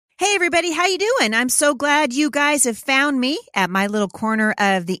Hey everybody, how you doing? I'm so glad you guys have found me at my little corner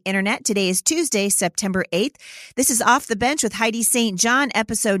of the internet. Today is Tuesday, September 8th. This is Off the Bench with Heidi St. John,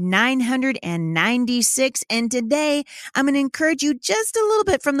 episode 996. And today I'm going to encourage you just a little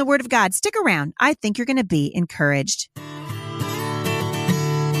bit from the Word of God. Stick around. I think you're going to be encouraged.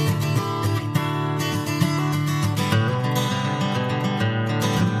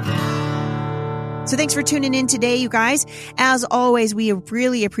 So thanks for tuning in today, you guys. As always, we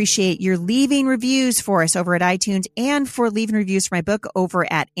really appreciate your leaving reviews for us over at iTunes and for leaving reviews for my book over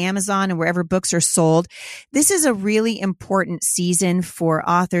at Amazon and wherever books are sold. This is a really important season for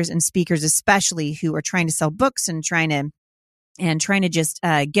authors and speakers, especially who are trying to sell books and trying to just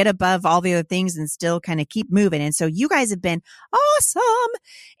get above all the other things and still kind of keep moving. And so you guys have been awesome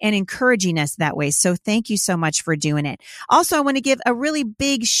and encouraging us that way. So thank you so much for doing it. Also, I want to give a really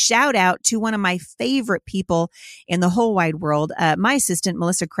big shout out to one of my favorite people in the whole wide world. My assistant,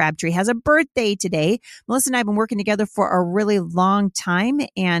 Melissa Crabtree, has a birthday today. Melissa and I have been working together for a really long time.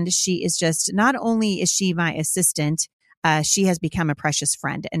 And she is just, not only is she my assistant, she has become a precious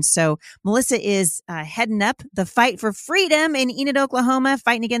friend. And so Melissa is heading up the fight for freedom in Enid, Oklahoma,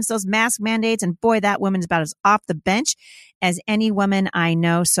 fighting against those mask mandates. And boy, that woman's about as off the bench as any woman I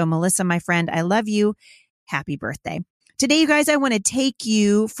know. So Melissa, my friend, I love you. Happy birthday. Today, you guys, I want to take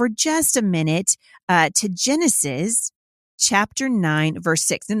you for just a minute to Genesis chapter 9, verse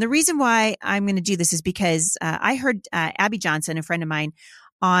 6. And the reason why I'm going to do this is because I heard Abby Johnson, a friend of mine,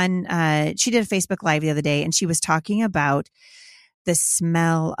 she did a Facebook Live the other day, and she was talking about the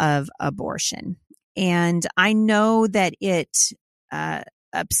smell of abortion. And I know that it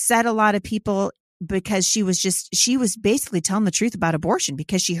upset a lot of people because she was basically telling the truth about abortion,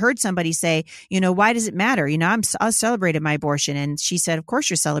 because she heard somebody say, why does it matter? I celebrated my abortion. And she said, of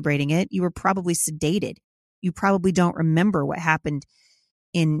course you're celebrating it. You were probably sedated. You probably don't remember what happened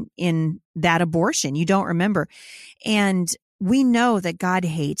in that abortion. You don't remember. And we know that God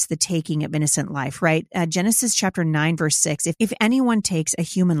hates the taking of innocent life, right? Genesis chapter 9, verse 6. If anyone takes a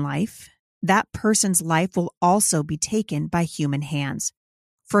human life, that person's life will also be taken by human hands.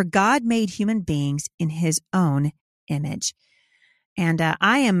 For God made human beings in his own image. And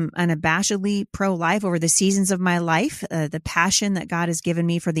I am unabashedly pro-life over the seasons of my life. The passion that God has given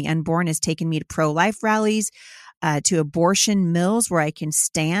me for the unborn has taken me to pro-life rallies, to abortion mills where I can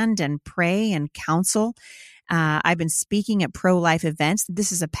stand and pray and counsel. I've been speaking at pro-life events.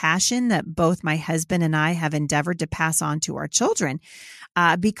 This is a passion that both my husband and I have endeavored to pass on to our children,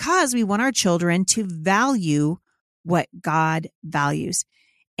 because we want our children to value what God values.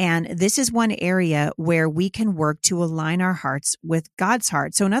 And this is one area where we can work to align our hearts with God's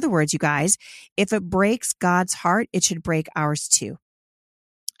heart. So in other words, you guys, if it breaks God's heart, it should break ours too.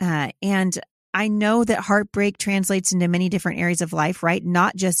 And I know that heartbreak translates into many different areas of life, right?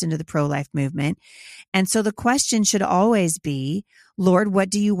 Not just into the pro-life movement. And so the question should always be, Lord, what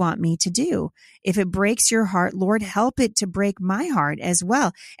do you want me to do? If it breaks your heart, Lord, help it to break my heart as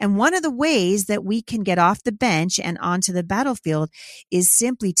well. And one of the ways that we can get off the bench and onto the battlefield is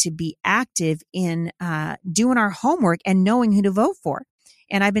simply to be active in doing our homework and knowing who to vote for.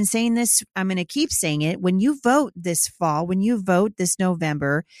 And I've been saying this, I'm going to keep saying it. When you vote this fall, when you vote this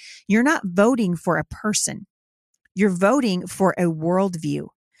November, you're not voting for a person. You're voting for a worldview.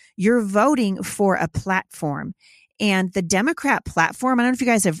 You're voting for a platform. And the Democrat platform, I don't know if you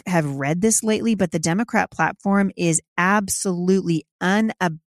guys have read this lately, but the Democrat platform is absolutely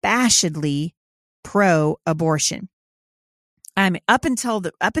unabashedly pro-abortion. Up until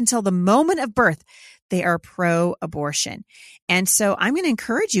the moment of birth, they are pro-abortion. And so I'm going to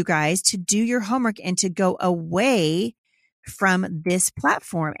encourage you guys to do your homework and to go away from this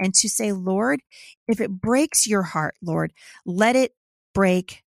platform and to say, Lord, if it breaks your heart, Lord, let it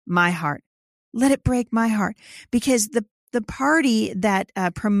break my heart. Let it break my heart. Because the party that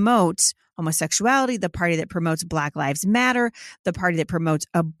promotes homosexuality, the party that promotes Black Lives Matter, the party that promotes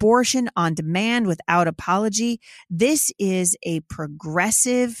abortion on demand without apology, this is a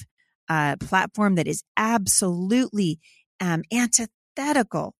progressive platform that is absolutely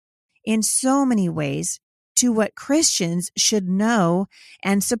antithetical in so many ways to what Christians should know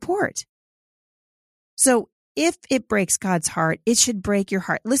and support. So if it breaks God's heart, it should break your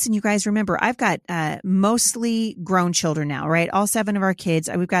heart. Listen, you guys, remember, I've got mostly grown children now, right? All 7 of our kids.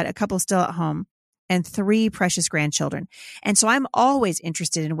 We've got a couple still at home and 3 precious grandchildren. And so I'm always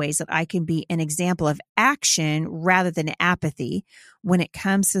interested in ways that I can be an example of action rather than apathy when it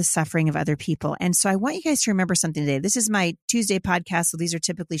comes to the suffering of other people. And so I want you guys to remember something today. This is my Tuesday podcast, so these are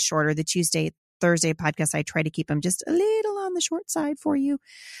typically shorter. The Tuesday, Thursday podcast, I try to keep them just a little on the short side for you.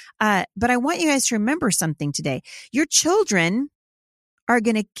 But I want you guys to remember something today. Your children are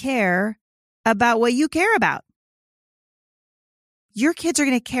going to care about what you care about. Your kids are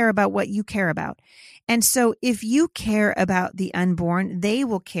going to care about what you care about. And so if you care about the unborn, they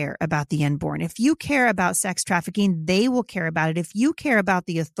will care about the unborn. If you care about sex trafficking, they will care about it. If you care about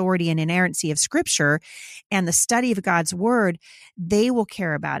the authority and inerrancy of Scripture and the study of God's word, they will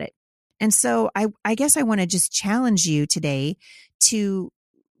care about it. And so I guess I want to just challenge you today to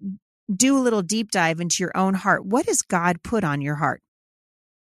do a little deep dive into your own heart. What has God put on your heart?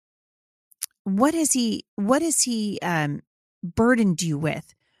 What has he burdened you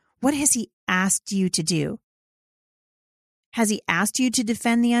with? What has he asked you to do? Has he asked you to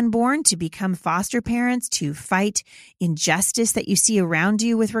defend the unborn, to become foster parents, to fight injustice that you see around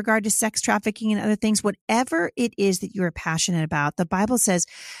you with regard to sex trafficking and other things? Whatever it is that you are passionate about, the Bible says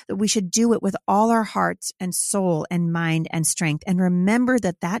that we should do it with all our hearts and soul and mind and strength. And remember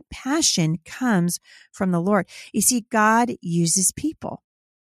that that passion comes from the Lord. You see, God uses people.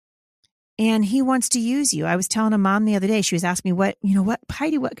 And he wants to use you. I was telling a mom the other day, she was asking me,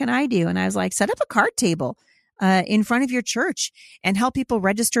 Heidi, what can I do? And I was like, set up a card table in front of your church and help people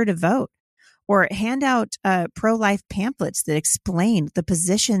register to vote, or hand out pro-life pamphlets that explain the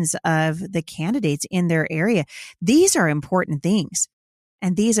positions of the candidates in their area. These are important things.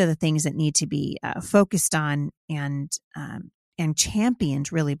 And these are the things that need to be focused on and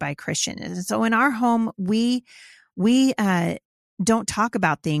championed really by Christians. And so in our home, we don't talk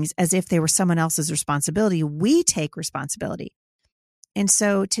about things as if they were someone else's responsibility. We take responsibility. And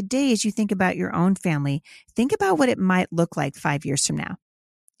so today, as you think about your own family, think about what it might look like 5 years from now.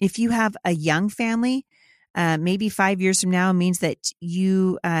 If you have a young family, maybe 5 years from now means that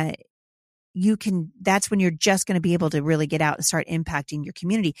that's when you're just going to be able to really get out and start impacting your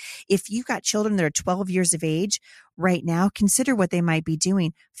community. If you've got children that are 12 years of age right now, consider what they might be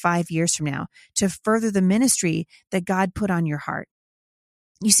doing 5 years from now to further the ministry that God put on your heart.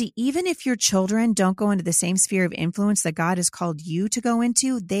 You see, even if your children don't go into the same sphere of influence that God has called you to go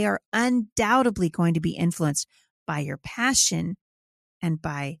into, they are undoubtedly going to be influenced by your passion and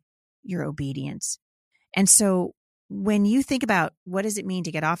by your obedience. And so when you think about what does it mean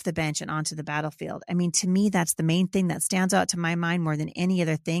to get off the bench and onto the battlefield, I mean, to me, that's the main thing that stands out to my mind more than any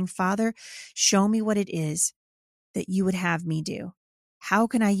other thing. Father, show me what it is that you would have me do. How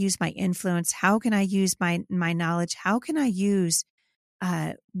can I use my influence? How can I use my knowledge? How can I use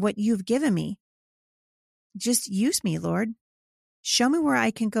what you've given me? Just use me, Lord. Show me where I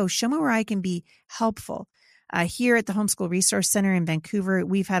can go. Show me where I can be helpful. Here at the Homeschool Resource Center in Vancouver,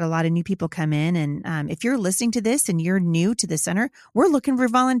 we've had a lot of new people come in. And if you're listening to this and you're new to the center, we're looking for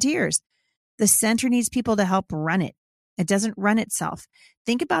volunteers. The center needs people to help run it. It doesn't run itself.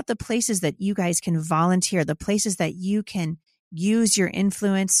 Think about the places that you guys can volunteer, the places that you can use your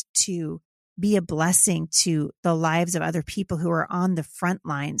influence to be a blessing to the lives of other people who are on the front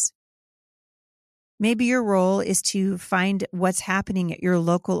lines. Maybe your role is to find what's happening at your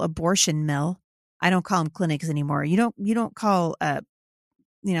local abortion mill. I don't call them clinics anymore. You don't call,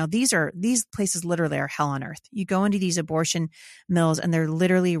 these places literally are hell on earth. You go into these abortion mills and they're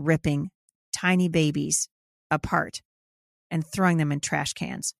literally ripping tiny babies apart and throwing them in trash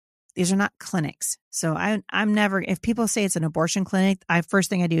cans. These are not clinics. So I'm never, if people say it's an abortion clinic, first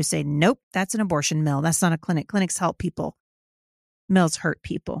thing I do is say, nope, that's an abortion mill. That's not a clinic. Clinics help people. Mills hurt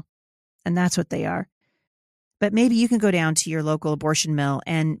people. And that's what they are. But maybe you can go down to your local abortion mill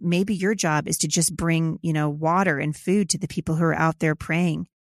and maybe your job is to just bring, water and food to the people who are out there praying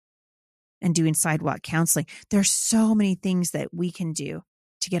and doing sidewalk counseling. There's so many things that we can do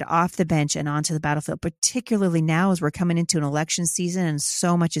to get off the bench and onto the battlefield, particularly now as we're coming into an election season and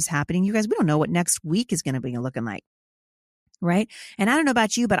so much is happening. You guys, we don't know what next week is going to be looking like, right? And I don't know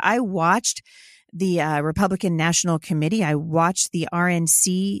about you, but I watched the Republican National Committee. I watched the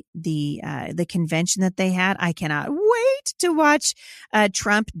RNC, the convention that they had. I cannot wait to watch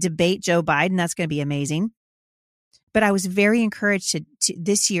Trump debate Joe Biden. That's going to be amazing. But I was very encouraged to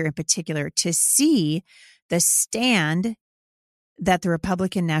this year in particular to see the stand that the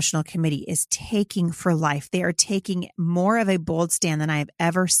Republican National Committee is taking for life. They are taking more of a bold stand than I have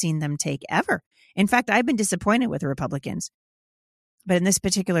ever seen them take ever. In fact, I've been disappointed with the Republicans. But in this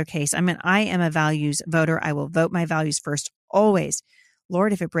particular case, I am a values voter. I will vote my values first, always.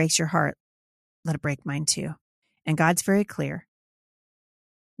 Lord, if it breaks your heart, let it break mine too. And God's very clear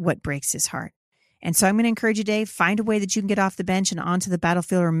what breaks his heart. And so I'm going to encourage you today, find a way that you can get off the bench and onto the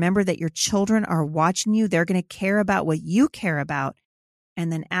battlefield. Remember that your children are watching you. They're going to care about what you care about.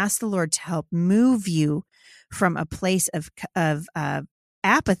 And then ask the Lord to help move you from a place of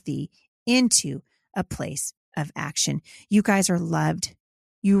apathy into a place of action. You guys are loved.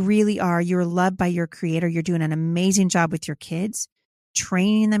 You really are. You're loved by your Creator. You're doing an amazing job with your kids.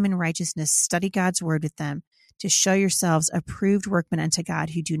 training them in righteousness, study God's word with them, to show yourselves approved workmen unto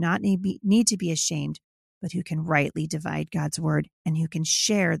God, who do not need to be ashamed, but who can rightly divide God's word and who can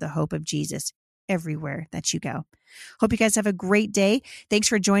share the hope of Jesus everywhere that you go. Hope you guys have a great day. Thanks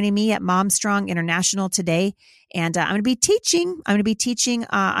for joining me at Mom Strong International today. And I'm going to be teaching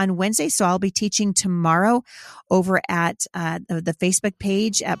on Wednesday. So I'll be teaching tomorrow over at the Facebook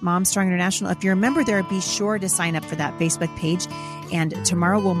page at Mom Strong International. If you're a member there, be sure to sign up for that Facebook page. And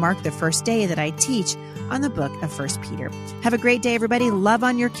tomorrow will mark the first day that I teach on the book of 1 Peter. Have a great day, everybody. Love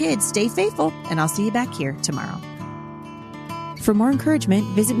on your kids. Stay faithful. And I'll see you back here tomorrow. For more encouragement,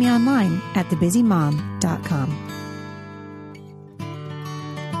 visit me online at thebusymom.com.